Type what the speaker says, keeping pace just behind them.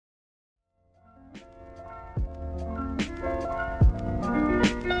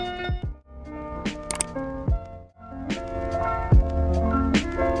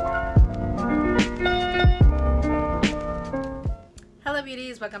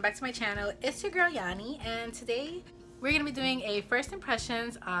welcome back to my channel. It's your girl Yanni, and today we're gonna be doing a first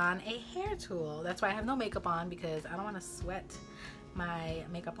impressions on a hair tool. That's why I have no makeup on, because I don't want to sweat my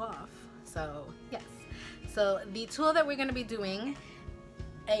makeup off. So yes, so the tool that we're gonna be doing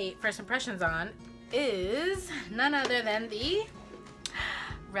a first impressions on is none other than the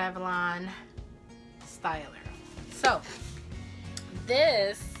Revlon styler. So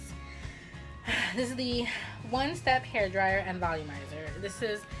this is the one-step hair dryer and volumizer. This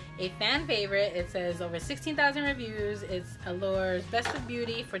is a fan favorite. It says over 16,000 reviews. It's Allure's Best of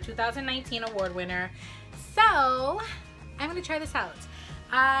Beauty for 2019 award winner. So I'm gonna try this out.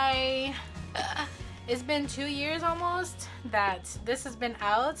 It's been 2 years almost that this has been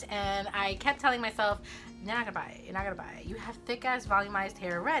out, and I kept telling myself, you're not gonna buy it, you're not gonna buy it. You have thick ass volumized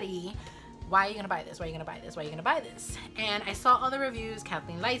hair already. Why are you gonna buy this? Why are you gonna buy this? Why are you gonna buy this? And I saw all the reviews.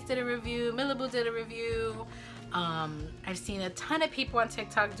 Kathleen Lights did a review, Millaboo did a review. I've seen a ton of people on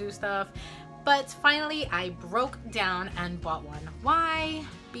TikTok do stuff, but finally I broke down and bought one. Why?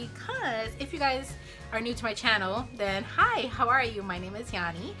 Because if you guys are new to my channel, then hi, how are you? My name is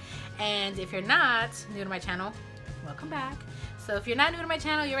Yanni, and if you're not new to my channel, welcome back. So if you're not new to my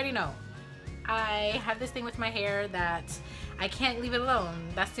channel, you already know I have this thing with my hair that I can't leave it alone.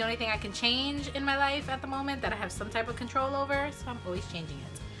 That's the only thing I can change in my life at the moment that I have some type of control over, so I'm always changing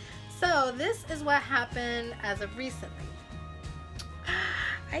it. So this is what happened as of recently.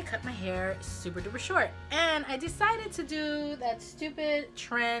 I cut my hair super duper short, and I decided to do that stupid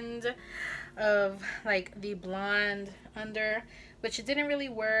trend of like the blonde under, which it didn't really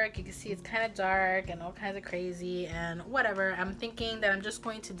work. You can see it's kind of dark and all kinds of crazy and whatever. I'm thinking that I'm just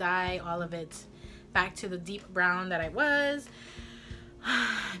going to dye all of it back to the deep brown that I was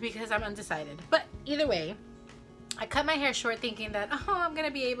because I'm undecided. But either way, I cut my hair short thinking that, oh, I'm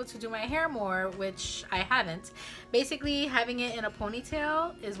gonna be able to do my hair more, which I haven't. Basically having it in a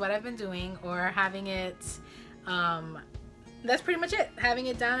ponytail is what I've been doing, or having it that's pretty much it, having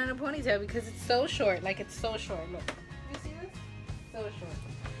it down in a ponytail, because it's so short. Like, it's so short. Look, you see this? So short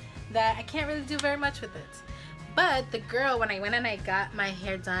that I can't really do very much with it. But the girl, when I went and I got my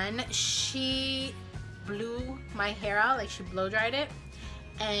hair done, she blew my hair out, like she blow dried it,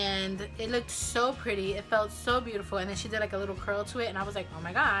 and it looked so pretty. It felt so beautiful. And then she did like a little curl to it, and I was like, oh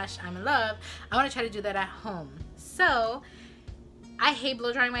my gosh, I'm in love. I want to try to do that at home. So I hate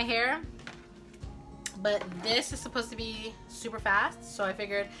blow drying my hair, but this is supposed to be super fast, so I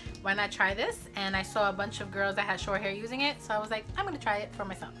figured why not try this. And I saw a bunch of girls that had short hair using it, so I was like, I'm gonna try it for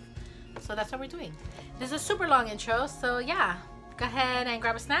myself. So that's what we're doing. This is a super long intro, so yeah, go ahead and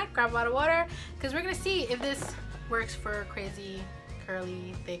grab a snack, grab a bottle of water, because we're gonna see if this works for crazy,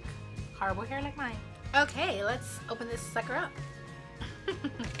 curly, thick, horrible hair like mine. Okay, let's open this sucker up.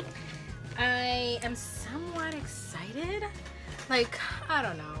 I am somewhat excited. Like, I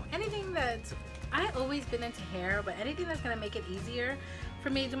don't know, anything that, I've always been into hair, but anything that's gonna make it easier for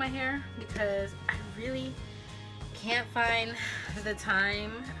me to do my hair, because I really can't find the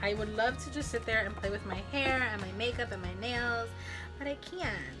time. I would love to just sit there and play with my hair and my makeup and my nails, but I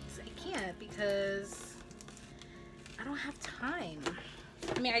can't because I don't have time.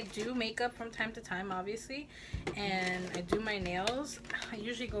 I mean, I do makeup from time to time, obviously, and I do my nails. I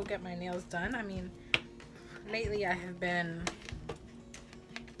usually go get my nails done. I mean, lately I have been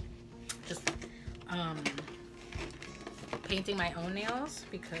just painting my own nails,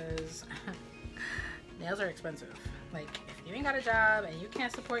 because nails are expensive. Like, if you ain't got a job and you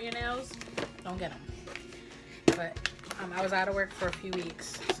can't support your nails, don't get them. But I was out of work for a few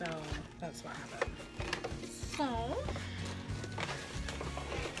weeks, so that's what happened. So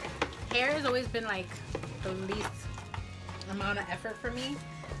hair has always been like the least amount of effort for me,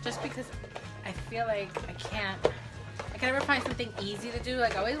 just because I feel like I can never find something easy to do.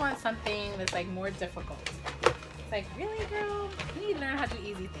 Like, I always want something that's like more difficult. It's like, really, girl? You need to learn how to do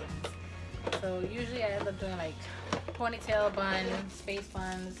easy things. So usually I end up doing like ponytail bun, space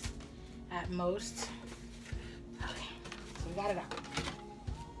buns at most. Okay, so we got it out.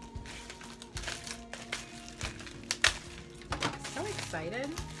 So excited.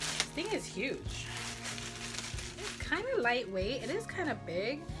 This thing is huge. It's kind of lightweight. It is kind of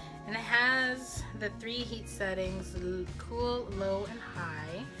big. And it has the 3 heat settings, cool, low, and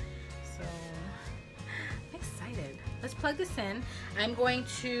high. So I'm excited. Let's plug this in. I'm going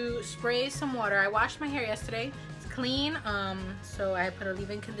to spray some water. I washed my hair yesterday. It's clean. So I put a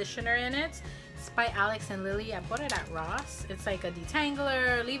leave-in conditioner in it. It's by Alex and Lily. I bought it at Ross. It's like a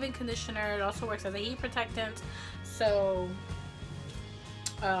detangler, leave-in conditioner. It also works as a heat protectant. So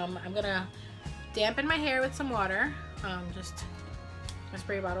I'm gonna dampen my hair with some water. Just my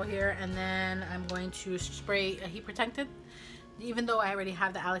spray bottle here, and then I'm going to spray a heat protectant even though I already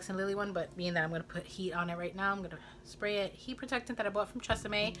have the Alex and Lily one, but being that I'm going to put heat on it right now, I'm going to spray it. Heat protectant that I bought from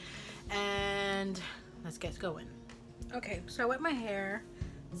Tresemme, and let's get going. Okay, so I wet my hair.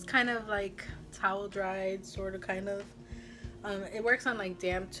 It's kind of like towel dried, sort of, kind of. It works on like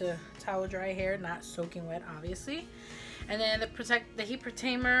damp to towel dry hair, not soaking wet, obviously. And then the heat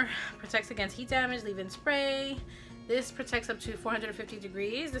tamer protects against heat damage, leave-in spray. This protects up to 450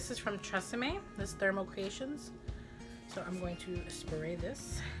 degrees. This is from Tresemme. This is Thermal Creations. So I'm going to spray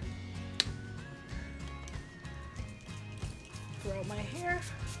this throughout my hair.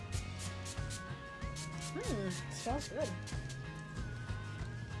 Smells good.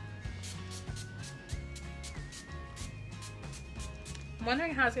 I'm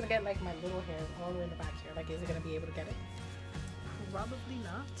wondering how it's gonna get like my little hair all the way in the back here. Like, is it gonna be able to get it? Probably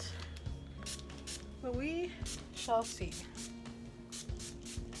not. But we shall see.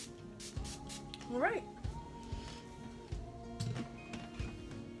 All right.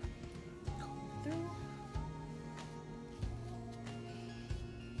 Through.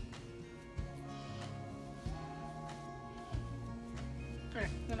 All right,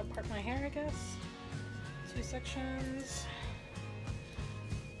 I'm gonna part my hair, I guess. 2 sections.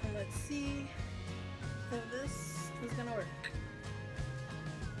 And let's see if this is gonna work.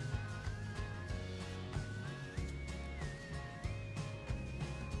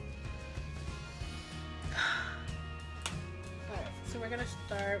 Alright, so we're gonna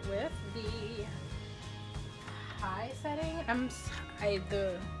start with the high setting.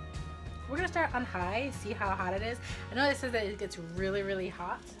 We're gonna start on high, see how hot it is. I know it says that it gets really, really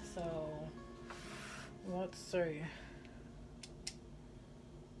hot, so let's see.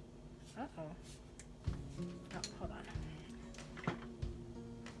 Uh-oh. Oh, hold on.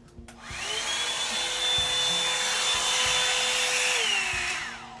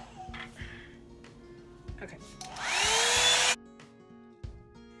 Okay.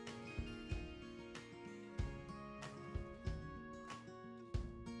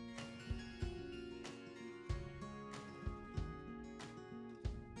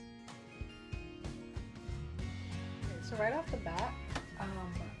 So right off the bat,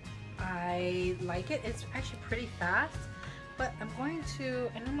 I like it. It's actually pretty fast, but I'm going to,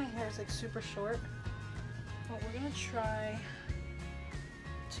 I know my hair is like super short, but we're gonna try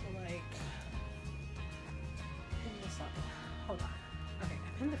to like pin this up. Hold on. Okay,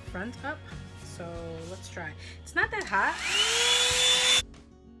 I pinned the front up, so let's try. It's not that hot.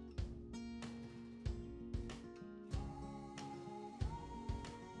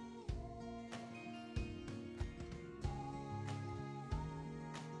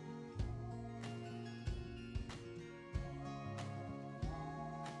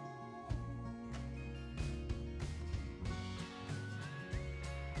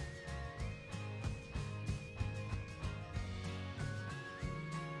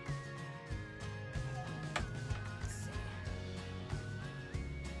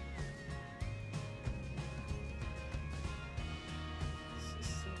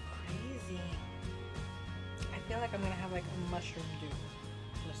 I feel like I'm gonna have like a mushroom do,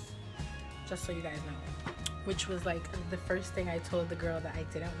 just so you guys know, which was like the first thing I told the girl that I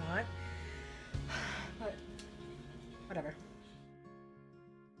didn't want, but whatever.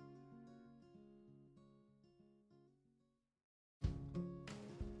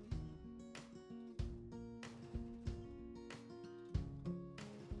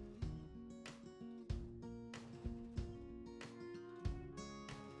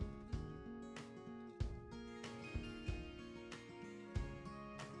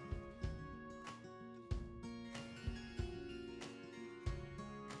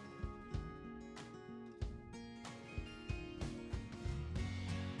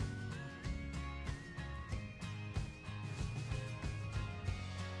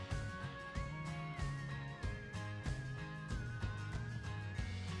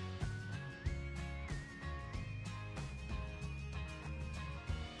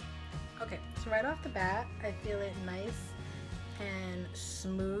 Okay, so right off the bat, I feel it nice and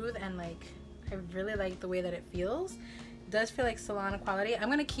smooth, and like I really like the way that it feels. It does feel like salon quality. I'm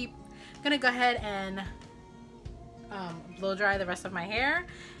gonna go ahead and blow dry the rest of my hair,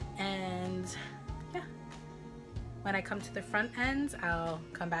 and yeah, when I come to the front ends, I'll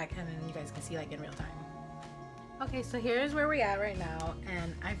come back and then you guys can see like in real time. Okay, so here's where we're at right now,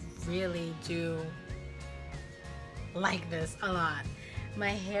 and I really do like this a lot.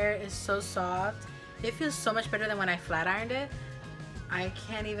 My hair is so soft. It feels so much better than when I flat ironed it. I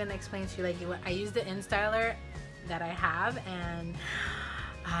can't even explain to you, like, I use the InStyler that I have, and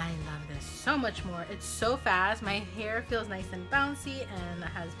I love this so much more. It's so fast. My hair feels nice and bouncy and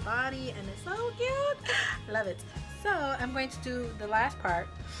has body, and it's so cute. Love it. So I'm going to do the last part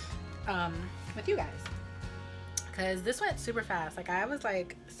with you guys, because this went super fast. Like, I was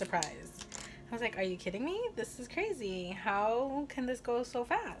like surprised. I was like, are you kidding me? This is crazy. How can this go so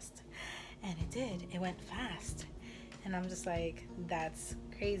fast? And it did. It went fast. And I'm just like, that's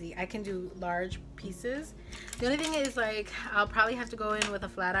crazy. I can do large pieces. The only thing is, like, I'll probably have to go in with a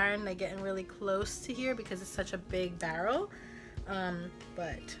flat iron, like getting really close to here because it's such a big barrel.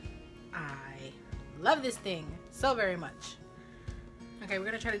 But I love this thing so very much. Okay, we're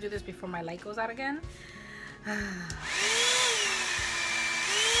gonna try to do this before my light goes out again.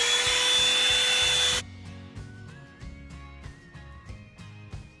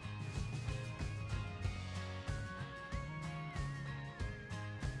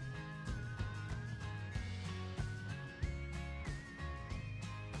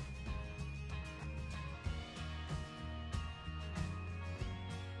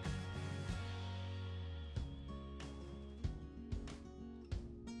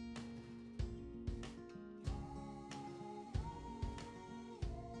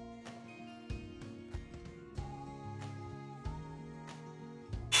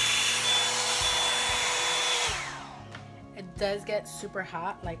 It does get super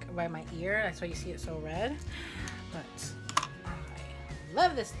hot, like by my ear. That's why you see it so red. But I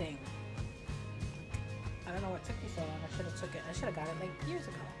love this thing. I don't know what took me so long. I should have took it. I should have got it like years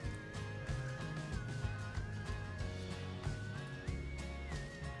ago.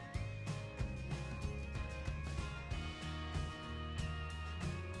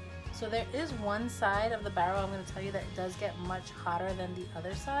 So there is one side of the barrel, I'm going to tell you, that it does get much hotter than the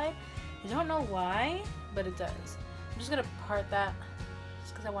other side. I don't know why, but it does. I'm just going to part that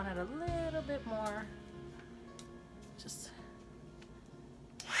just because I want it a little bit more. Just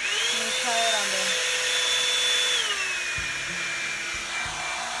I'm going to try it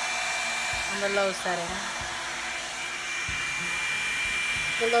on the low setting.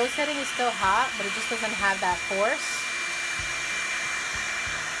 The low setting is still hot, but it just doesn't have that force.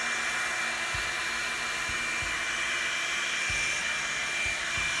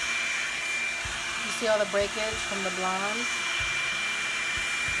 See all the breakage from the blonde?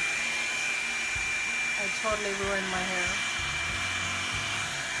 I totally ruined my hair.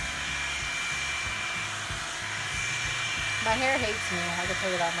 My hair hates me, I can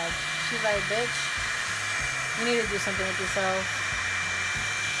tell you that much. She's like, bitch, you need to do something with yourself.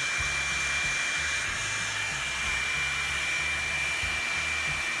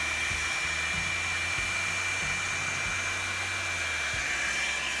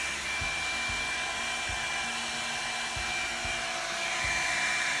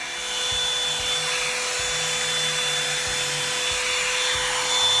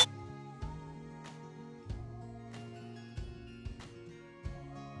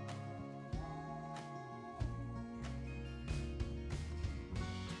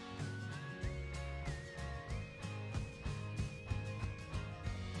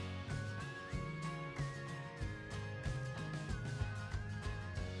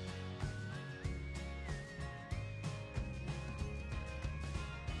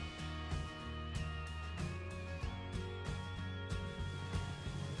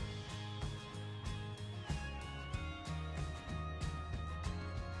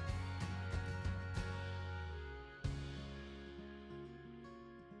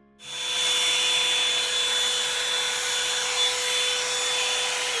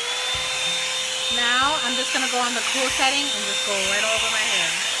 Now I'm just gonna go on the cool setting and just go right over my hair.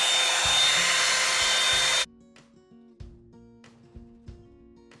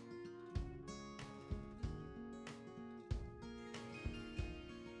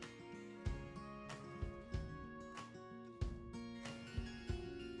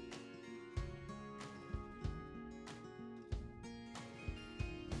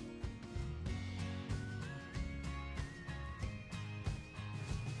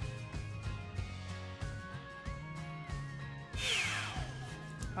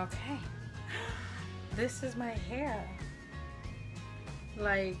 Okay, this is my hair.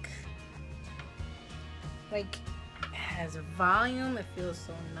 Like it has volume, it feels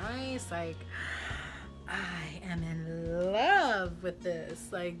so nice. Like, I am in love with this.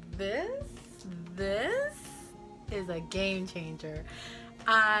 Like, this is a game changer.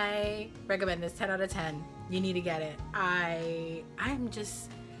 I recommend this. 10 out of 10. You need to get it. I'm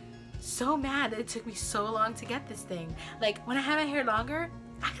just so mad that it took me so long to get this thing. Like, when I have my hair longer,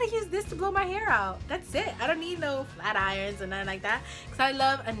 I gotta use this to blow my hair out. That's it. I don't need no flat irons or nothing like that, because I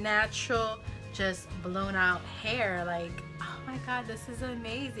love a natural, just blown out hair. Like, oh my god, this is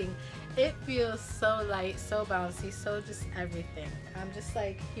amazing. It feels so light, so bouncy, so just everything. I'm just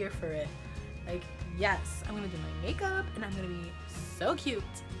like here for it. Like, yes, I'm gonna do my makeup and I'm gonna be so cute.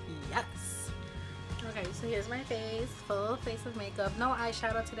 Yes. Okay, so here's my face, full face of makeup. No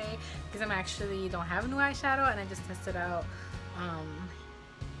eyeshadow today because I'm actually don't have new eyeshadow and I just tested out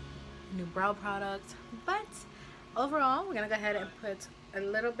new brow product. But overall, we're gonna go ahead and put a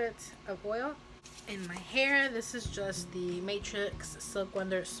little bit of oil in my hair. This is just the Matrix Silk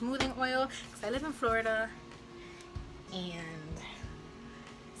Wonder Smoothing Oil because I live in Florida and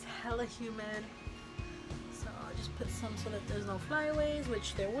it's hella humid. So I'll just put some so that there's no flyaways,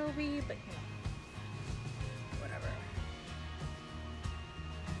 which there will be, but you know.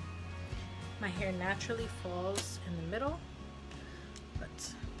 My hair naturally falls in the middle,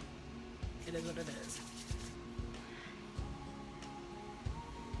 but it is what it is.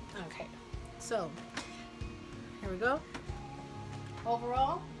 Okay, so here we go.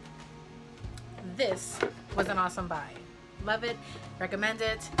 Overall, this was an awesome buy. Love it, recommend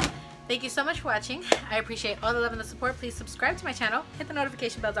it. Thank you so much for watching. I appreciate all the love and the support. Please subscribe to my channel. Hit the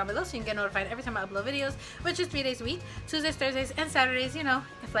notification bell down below so you can get notified every time I upload videos, which is 3 days a week. Tuesdays, Thursdays, and Saturdays, you know,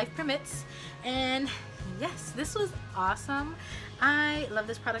 if life permits. And yes, this was awesome. I love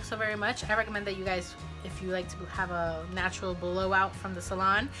this product so very much. I recommend that you guys, if you like to have a natural blowout from the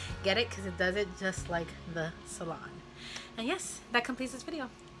salon, get it because it does it just like the salon. And yes, that completes this video.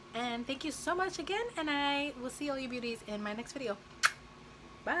 And thank you so much again, and I will see all you beauties in my next video.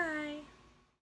 Bye.